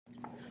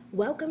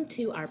Welcome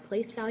to our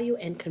place value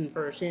and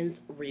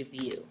conversions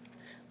review.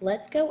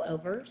 Let's go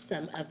over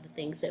some of the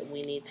things that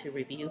we need to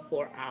review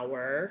for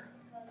our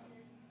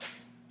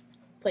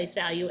place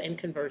value and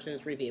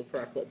conversions review for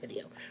our flip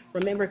video.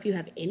 Remember, if you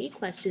have any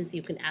questions,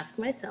 you can ask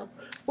myself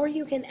or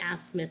you can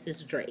ask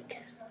Mrs.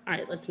 Drake. All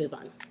right, let's move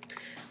on.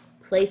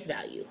 Place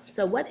value.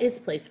 So what is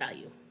place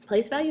value?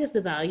 Place value is the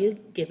value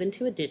given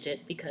to a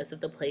digit because of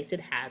the place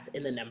it has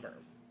in the number.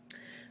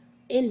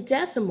 In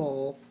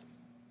decimal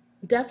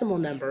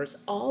numbers,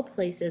 all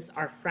places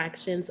are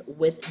fractions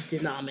with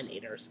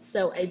denominators.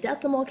 So a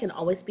decimal can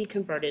always be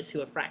converted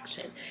to a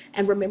fraction.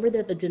 And remember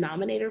that the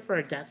denominator for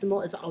a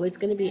decimal is always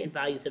going to be in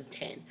values of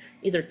 10,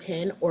 either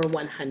 10 or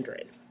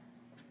 100.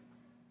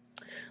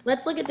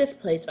 Let's look at this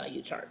place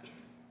value chart.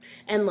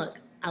 And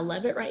look, I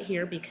love it right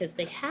here because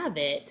they have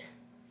it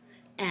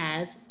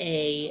as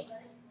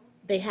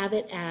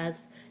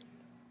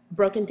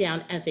broken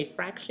down as a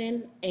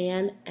fraction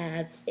and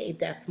as a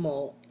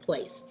decimal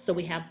place. So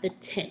we have the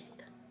 10th.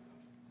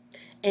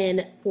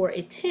 And for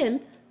a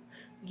 10th,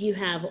 you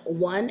have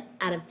 1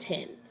 out of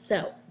 10.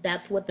 So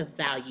that's what the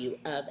value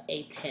of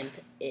a 10th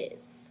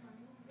is.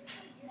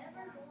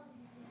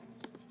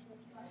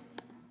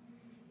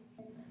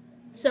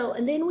 So,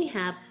 and then we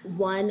have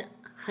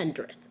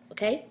 100th,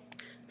 okay?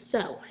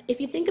 So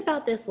if you think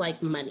about this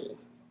like money,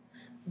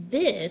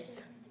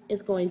 this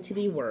is going to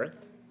be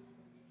worth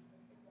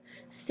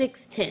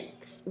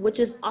 6/10,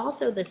 which is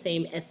also the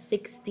same as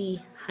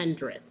 60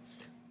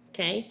 hundredths,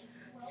 okay?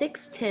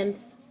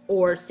 6/10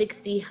 or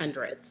 60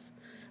 hundredths.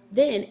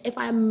 Then if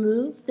I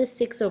move the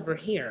 6 over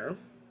here,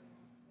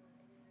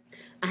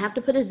 I have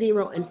to put a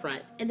 0 in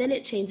front, and then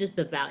it changes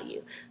the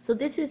value. So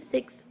this is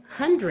 6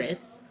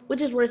 hundredths,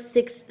 which is worth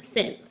 6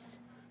 cents.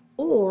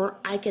 Or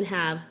I can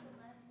have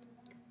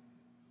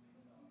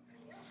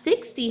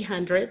 60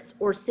 hundredths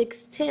or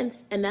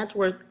 6/10, and that's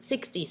worth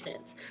 60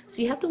 cents.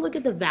 So you have to look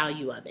at the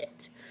value of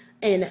it.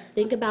 And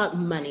think about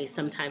money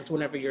sometimes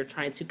whenever you're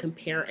trying to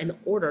compare and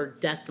order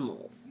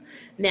decimals.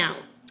 Now,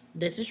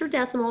 this is your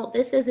decimal.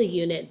 This is a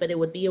unit, but it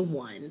would be a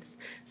ones.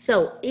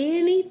 So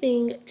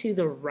anything to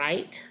the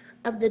right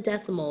of the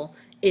decimal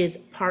is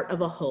part of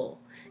a whole.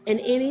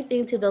 And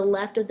anything to the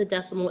left of the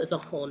decimal is a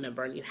whole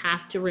number. And you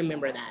have to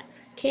remember that.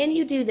 Can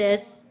you do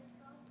this?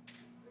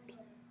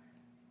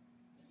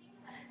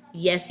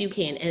 Yes, you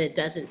can, and it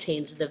doesn't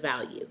change the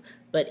value.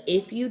 But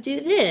if you do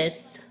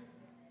this,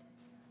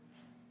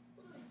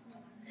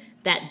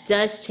 that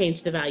does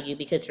change the value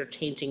because you're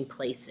changing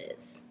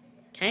places,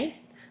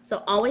 okay?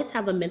 So always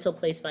have a mental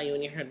place value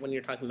in your head when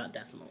you're talking about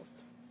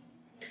decimals.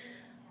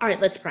 All right,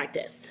 let's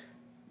practice.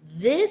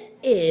 This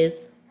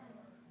is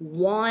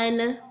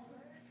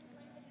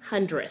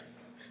 1/100th.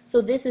 So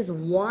this is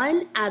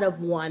 1 out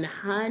of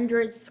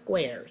 100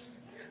 squares.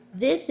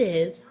 This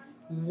is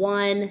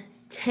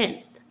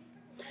 1/10th.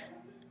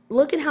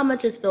 Look at how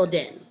much is filled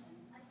in.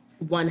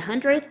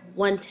 100th,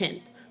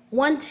 1/10th.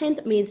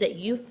 1/10 means that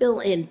you fill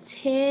in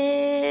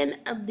 10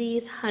 of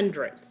these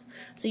hundredths.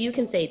 So you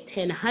can say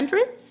 10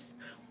 hundredths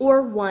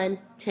or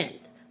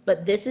 1/10th.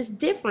 But this is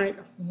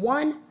different.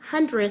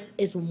 100th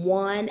is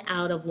 1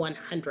 out of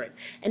 100.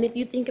 And if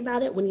you think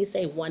about it, when you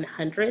say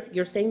 100th,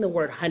 you're saying the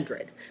word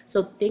hundred.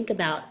 So think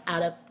about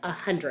out of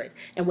 100.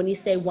 And when you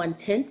say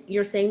 1/10th,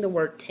 you're saying the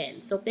word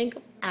 10. So think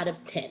out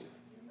of 10.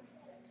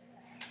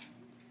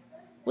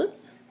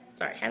 Whoops.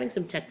 Sorry, having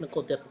some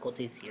technical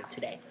difficulties here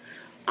today.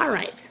 All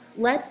right,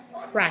 let's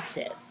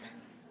practice.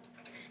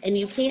 And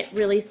you can't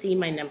really see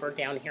my number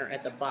down here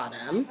at the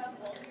bottom.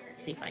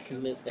 Let's see if I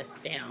can move this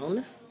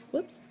down.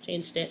 Whoops,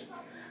 changed it.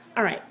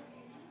 All right.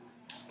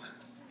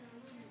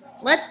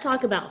 Let's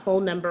talk about whole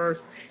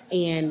numbers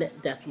and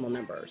decimal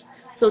numbers.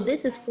 So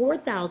this is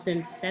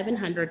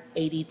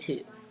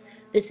 4,782.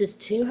 This is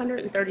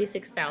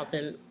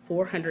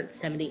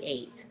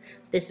 236,478.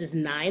 This is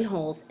 9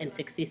 wholes and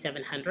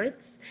 67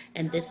 hundredths.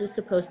 And this is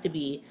supposed to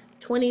be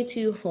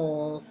 22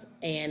 wholes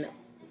and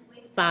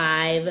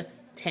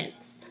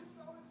 5/10.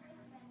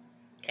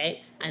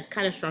 Okay, I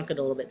kind of shrunk it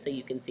a little bit so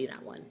you can see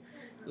that one.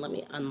 Let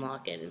me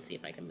unlock it and see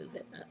if I can move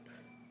it up.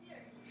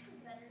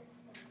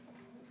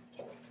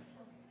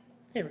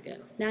 There we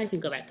go. Now I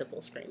can go back to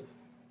full screen.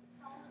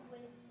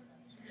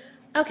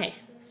 Okay,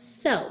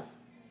 so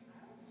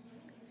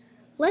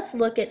let's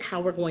look at how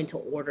we're going to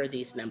order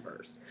these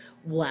numbers.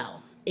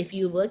 Well, if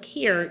you look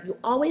here, you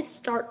always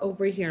start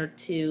over here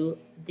to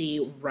the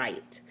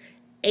right.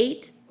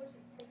 8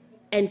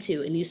 and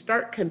 2, and you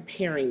start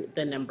comparing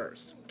the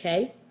numbers,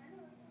 okay?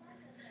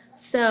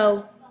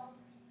 So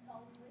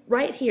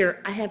right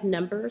here, I have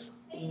numbers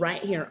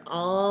right here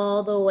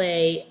all the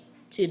way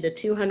to the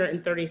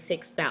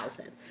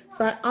 236,000.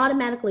 So I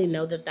automatically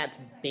know that that's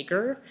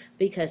bigger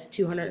because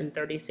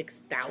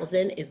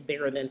 236,000 is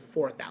bigger than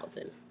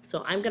 4,000.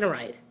 So I'm going to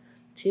write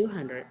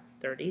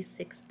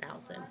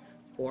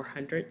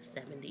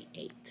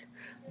 236,478.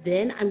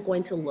 Then I'm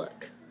going to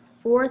look.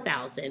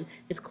 4,000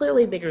 is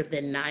clearly bigger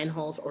than 9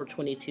 wholes or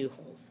 22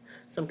 wholes.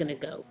 So I'm going to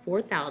go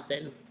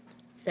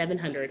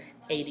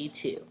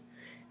 4,782.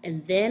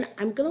 And then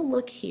I'm going to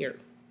look here.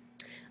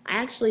 I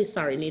actually,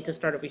 sorry, need to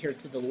start over here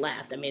to the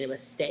left. I made a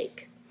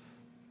mistake.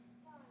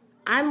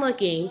 I'm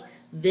looking,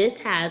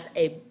 this has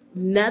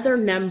another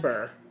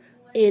number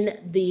in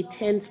the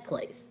tens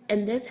place,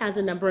 and this has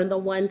a number in the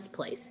ones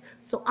place.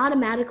 So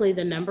automatically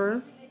the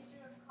number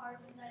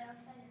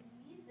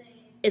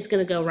is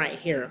going to go right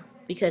here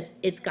because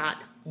it's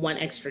got one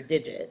extra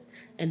digit,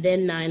 and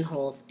then 9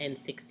 wholes and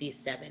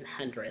 67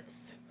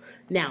 hundredths.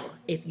 Now,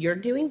 if you're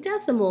doing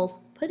decimals,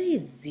 put a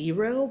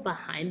 0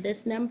 behind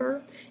this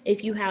number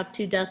if you have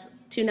two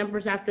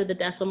numbers after the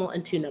decimal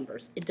and 2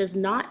 numbers. It does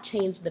not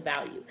change the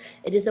value.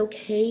 It is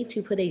okay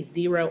to put a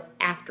 0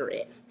 after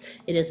it.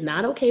 It is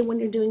not okay when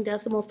you're doing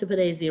decimals to put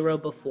a 0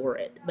 before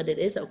it, but it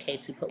is okay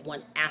to put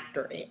one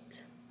after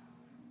it.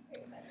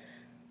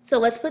 So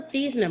let's put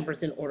these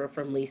numbers in order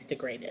from least to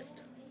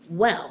greatest.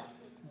 Well,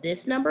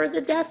 this number is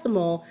a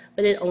decimal,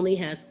 but it only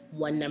has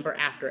one number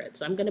after it.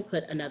 So I'm going to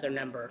put another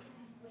number.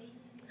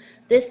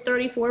 This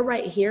 34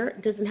 right here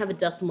doesn't have a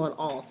decimal at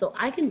all. So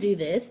I can do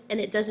this and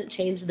it doesn't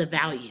change the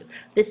value.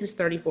 This is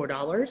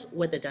 $34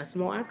 with a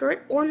decimal after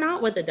it or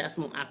not with a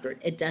decimal after it.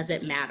 It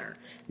doesn't matter.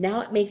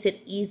 Now it makes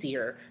it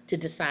easier to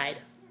decide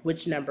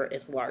which number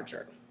is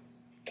larger.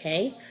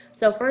 Okay,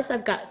 so first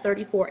I've got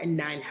 34 and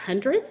 9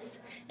 hundredths,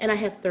 and I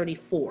have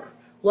 34.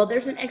 Well,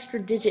 there's an extra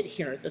digit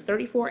here. The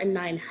 34 and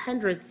 9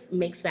 hundredths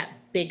makes that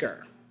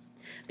bigger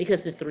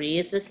because the 3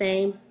 is the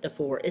same, the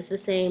 4 is the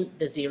same,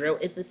 the 0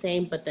 is the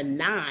same, but the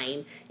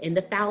 9 in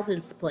the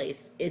thousandths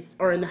place is,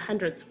 or in the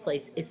hundredths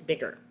place, is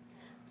bigger.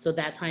 So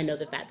that's how I know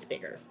that that's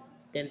bigger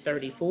than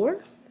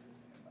 34.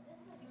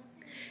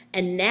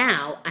 And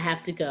now I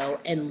have to go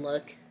and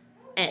look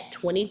at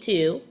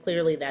 22.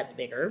 Clearly that's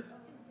bigger.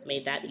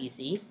 Made that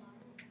easy.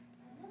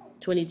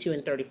 22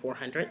 and 34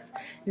 hundredths.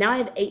 Now I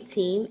have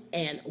 18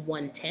 and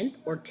 1/10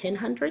 or 10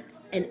 hundredths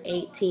and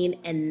 18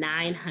 and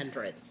 9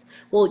 hundredths.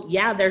 Well,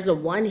 yeah, there's a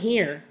 1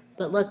 here,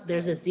 but look,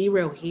 there's a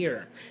 0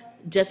 here.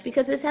 Just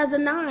because this has a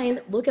 9,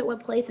 look at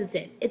what place it's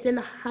in. It's in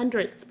the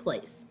hundredths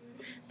place.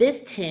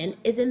 This 10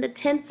 is in the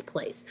tenths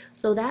place.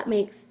 So that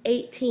makes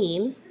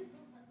 18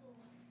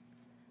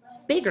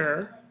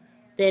 bigger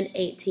than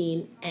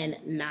 18 and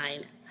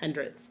 9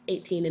 hundredths.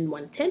 18 and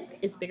 1/10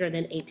 is bigger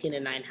than 18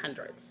 and 9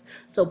 hundredths.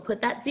 So put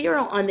that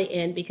 0 on the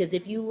end because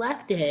if you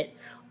left it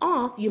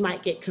off, you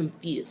might get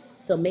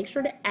confused. So make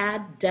sure to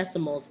add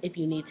decimals if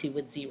you need to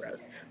with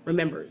zeros.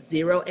 Remember,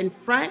 0 in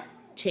front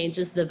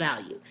changes the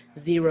value.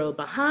 0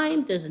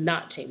 behind does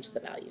not change the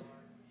value.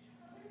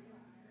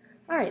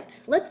 All right,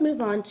 let's move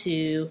on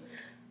to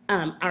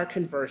our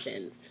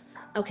conversions.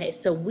 Okay,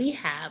 so we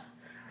have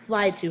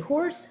fly to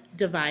horse,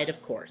 divide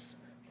of course.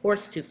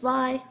 Horse to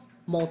fly,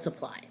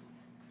 multiply.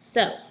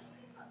 So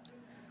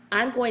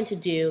I'm going to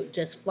do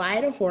just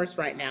fly to horse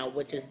right now,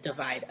 which is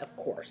divide of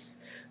course.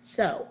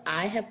 So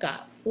I have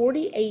got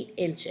 48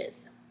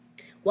 inches.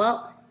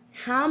 Well,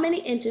 how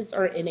many inches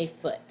are in a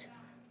foot?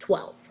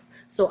 12.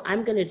 So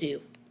I'm going to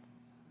do,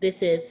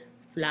 this is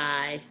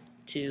fly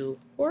to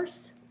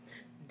horse,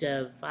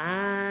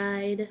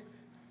 divide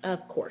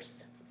of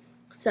course.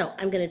 So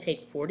I'm going to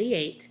take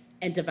 48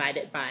 and divide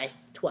it by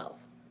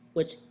 12,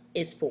 which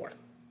is 4.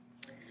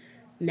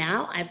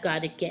 Now I've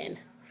got again,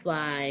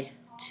 fly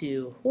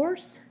to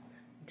horse,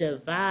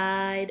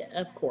 divide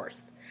of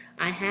course.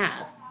 I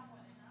have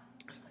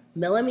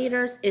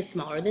millimeters is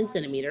smaller than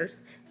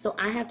centimeters, so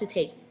I have to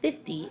take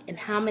 50, and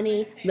how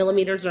many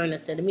millimeters are in a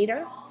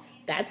centimeter?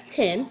 That's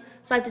 10,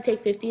 so I have to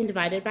take 50 and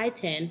divide it by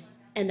 10,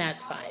 and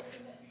that's 5.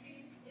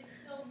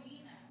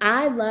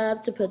 I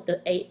love to put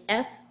the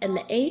F and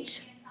the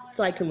H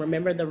so I can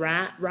remember the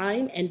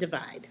rhyme and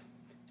divide.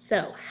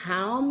 So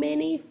how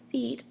many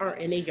feet are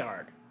in a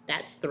yard?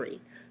 That's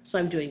 3. So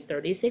I'm doing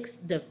 36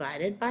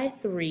 divided by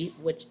 3,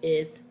 which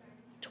is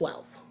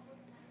 12.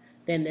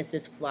 Then this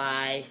is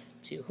fly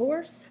to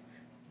horse,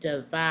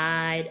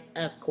 divide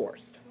of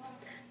course.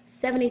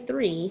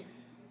 73,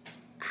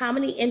 how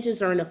many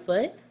inches are in a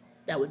foot?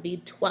 That would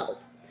be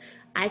 12.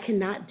 I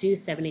cannot do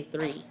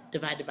 73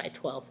 divided by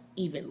 12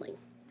 evenly.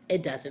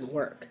 It doesn't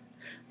work.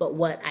 But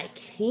what I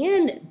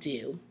can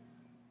do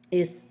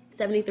is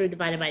 73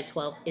 divided by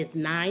 12 is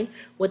 9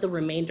 with a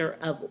remainder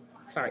of,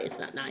 sorry, it's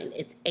not 9,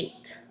 it's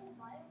 8.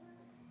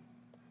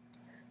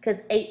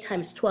 Because 8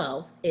 times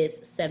 12 is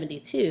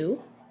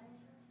 72.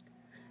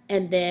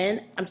 And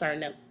then, I'm sorry,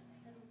 no.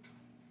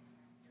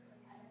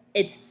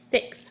 It's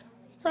 6.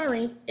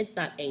 Sorry, it's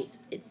not 8,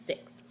 it's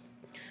 6.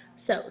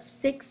 So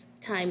 6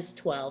 times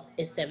 12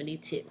 is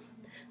 72.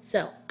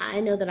 So I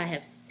know that I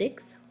have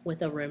 6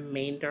 with a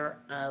remainder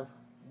of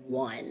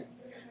 1.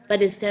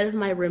 But instead of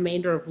my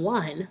remainder of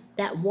 1,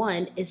 that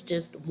 1 is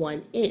just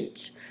 1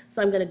 inch.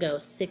 So I'm going to go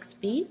 6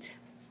 feet,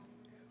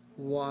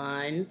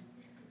 1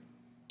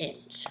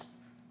 inch.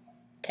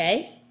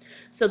 Okay?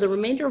 So the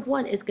remainder of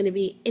 1 is going to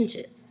be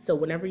inches. So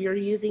whenever you're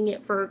using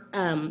it for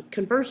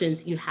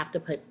conversions, you have to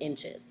put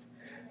inches.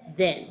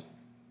 Then,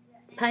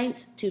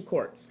 pints to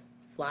quarts.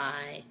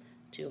 Fly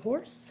to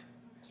horse,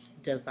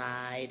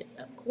 divide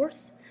of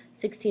course.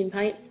 16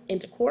 pints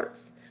into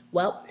quarts.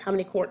 Well, how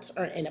many quarts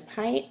are in a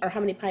pint, or how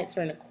many pints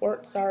are in a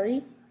quart,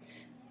 sorry?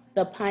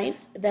 The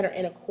pints that are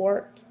in a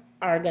quart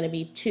are going to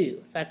be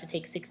 2. So I have to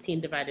take 16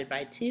 divided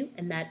by 2,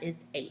 and that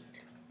is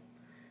 8.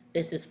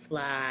 This is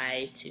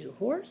fly to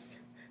horse.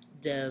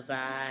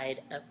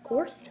 Divide, of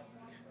course.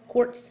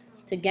 Quarts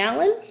to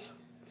gallons.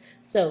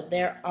 So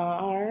there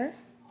are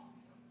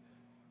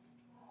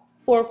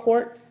 4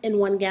 quarts in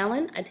 1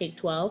 gallon. I take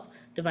 12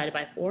 divided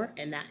by 4,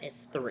 and that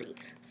is 3.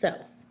 So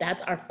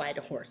that's our fly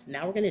to horse.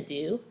 Now we're going to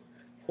do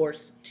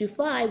horse to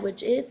fly,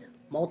 which is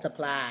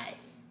multiply.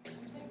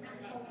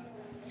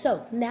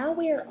 So now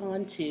we are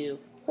on to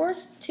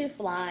horse to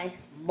fly,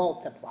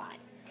 multiply.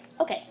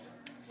 Okay,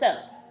 so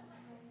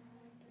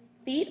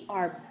feet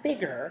are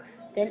bigger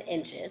than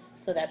inches,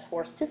 so that's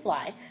horse to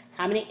fly.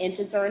 How many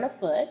inches are in a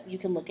foot? You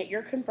can look at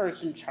your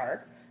conversion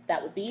chart.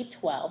 That would be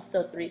 12,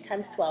 so 3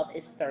 times 12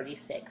 is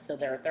 36. So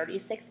there are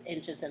 36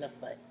 inches in a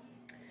foot.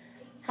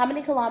 How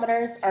many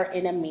kilometers are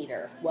in a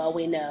meter? Well,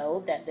 we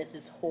know that this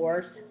is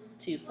horse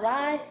to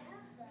fly,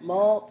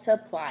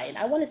 multiply. And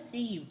I want to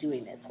see you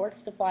doing this,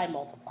 horse to fly,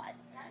 multiply.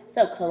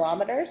 So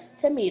kilometers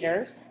to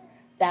meters,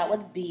 that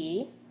would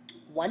be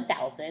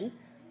 1,000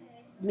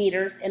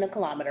 meters in a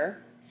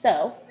kilometer.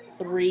 So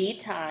 3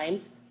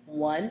 times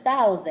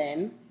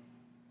 1,000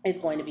 is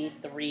going to be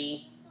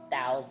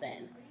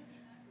 3,000.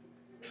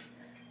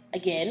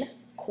 Again,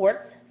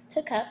 quarts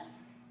to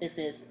cups. This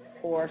is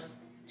horse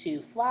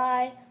to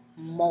fly,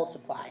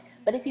 multiply.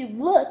 But if you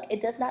look,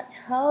 it does not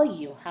tell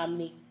you how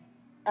many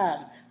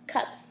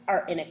cups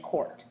are in a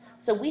quart.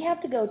 So we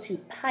have to go to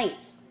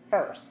pints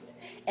first.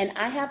 And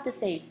I have to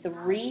say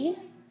 3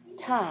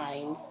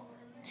 times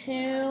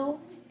 2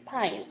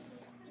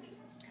 pints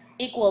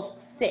equals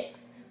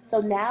 6. So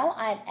now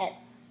I'm at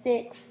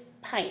 6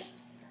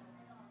 pints.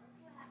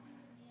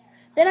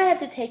 Then I have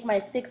to take my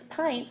 6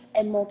 pints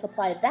and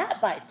multiply that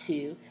by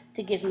 2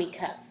 to give me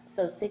cups.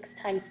 So 6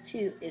 times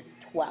 2 is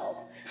 12.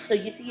 So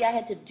you see I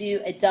had to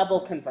do a double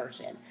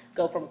conversion.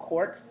 Go from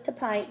quarts to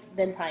pints,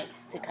 then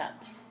pints to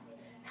cups.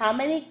 How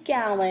many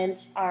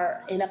gallons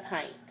are in a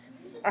pint?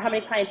 Or how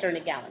many pints are in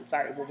a gallon?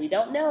 Sorry, well we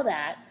don't know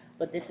that,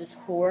 but this is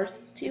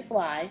horse to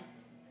fly,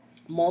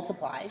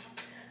 multiply.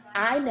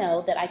 I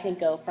know that I can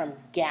go from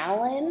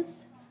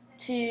gallons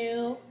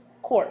to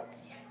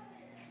quarts.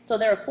 So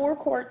there are 4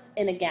 quarts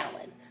in a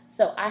gallon.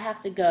 So I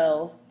have to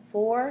go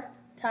 4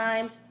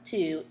 times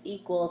 2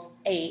 equals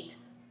 8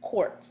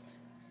 quarts.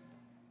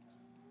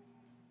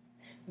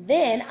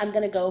 Then I'm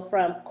going to go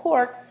from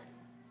quarts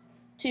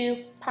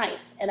to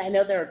pints. And I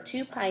know there are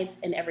 2 pints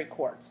in every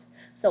quart.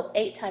 So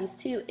 8 times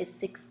 2 is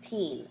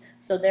 16.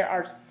 So there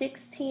are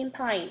 16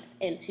 pints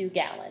in 2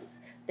 gallons.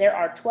 There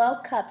are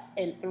 12 cups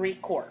in 3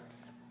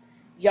 quarts.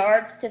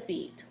 Yards to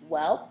feet.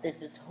 Well,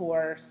 this is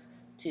horse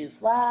to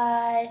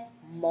fly,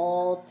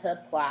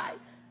 multiply.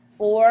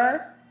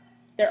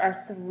 There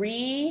are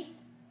 3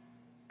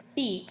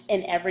 feet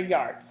in every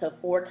yard. So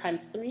 4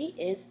 times 3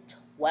 is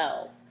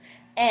 12.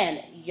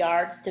 And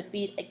yards to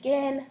feet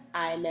again,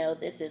 I know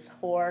this is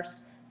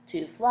horse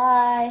to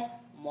fly,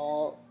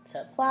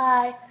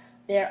 multiply.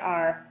 There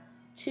are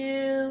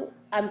 2,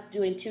 I'm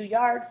doing 2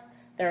 yards.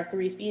 There are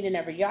 3 feet in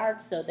every yard,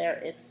 so there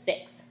is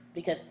 6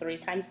 because 3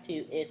 times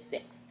 2 is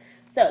 6.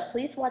 So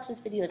please watch this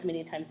video as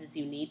many times as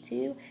you need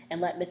to, and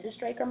let Mrs.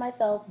 Drake or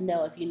myself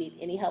know if you need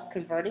any help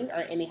converting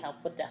or any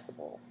help with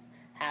decibels.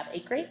 Have a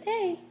great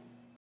day.